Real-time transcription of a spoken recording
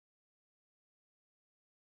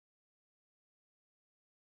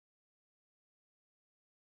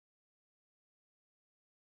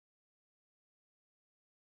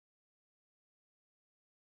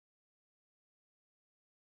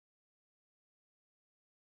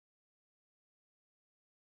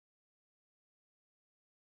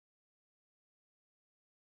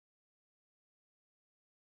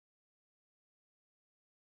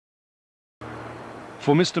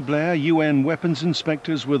For Mr. Blair, UN weapons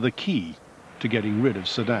inspectors were the key to getting rid of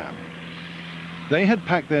Saddam. They had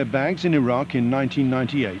packed their bags in Iraq in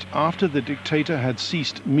 1998 after the dictator had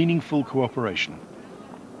ceased meaningful cooperation.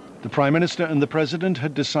 The Prime Minister and the President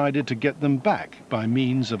had decided to get them back by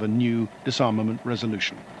means of a new disarmament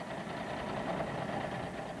resolution.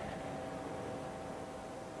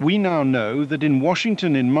 We now know that in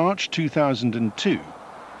Washington in March 2002,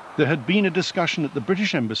 there had been a discussion at the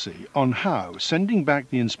British Embassy on how sending back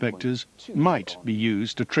the inspectors might be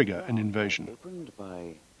used to trigger an invasion.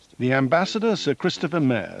 The ambassador, Sir Christopher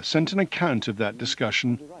Mayer, sent an account of that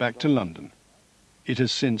discussion back to London. It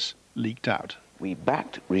has since leaked out. We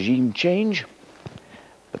backed regime change,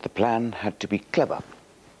 but the plan had to be clever.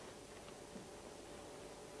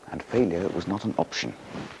 And failure was not an option.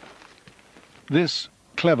 This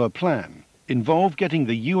clever plan involved getting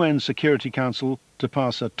the UN Security Council to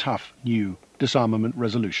pass a tough new disarmament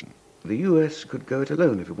resolution. The US could go it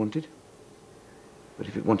alone if it wanted, but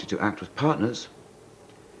if it wanted to act with partners,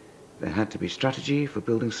 there had to be strategy for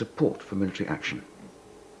building support for military action.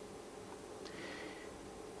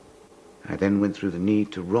 I then went through the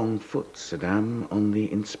need to wrong-foot Saddam on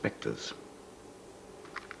the inspectors.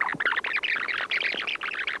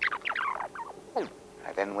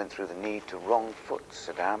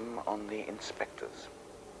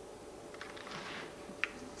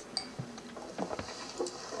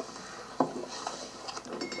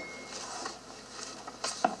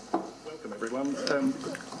 Welcome, everyone.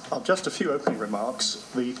 Just a few opening remarks.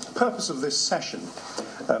 The purpose of this session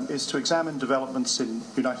is to examine developments in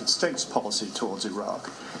United States policy towards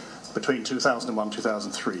Iraq between 2001 and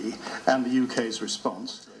 2003 and the UK's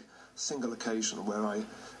response. A single occasion where I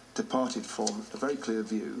departed from a very clear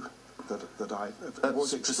view that I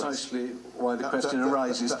was precisely why the question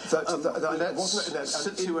arises.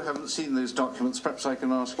 Since you haven't seen those documents, perhaps I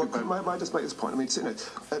can ask you about... Might I just make this point? I mean,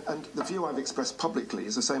 and the view I've expressed publicly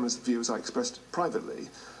is the same as the views I expressed privately,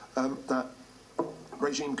 that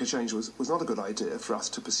regime change was not a good idea for us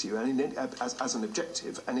to pursue as an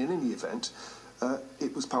objective, and in any event,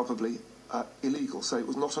 it was palpably illegal, so it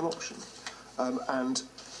was not an option. And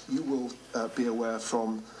you will be aware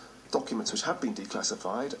from documents which have been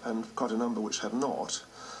declassified, and quite a number which have not,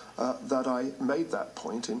 that I made that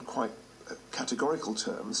point in quite categorical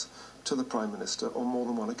terms to the Prime Minister on more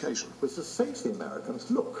than one occasion. Was to say to the Americans,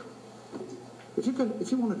 look, if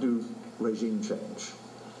you want to do regime change,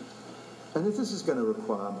 and if this is going to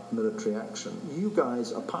require military action, you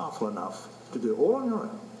guys are powerful enough to do it all on your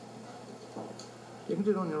own. You can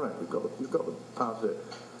do it on your own. You've got the power to do it.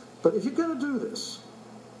 But if you're going to do this,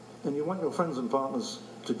 and you want your friends and partners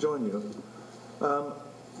to join you,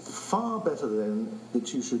 far better then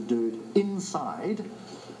that you should do it inside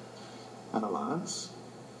an alliance,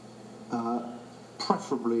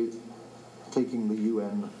 preferably taking the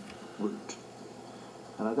UN route.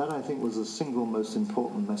 And that, I think, was the single most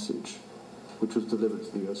important message which was delivered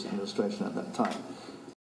to the US administration at that time.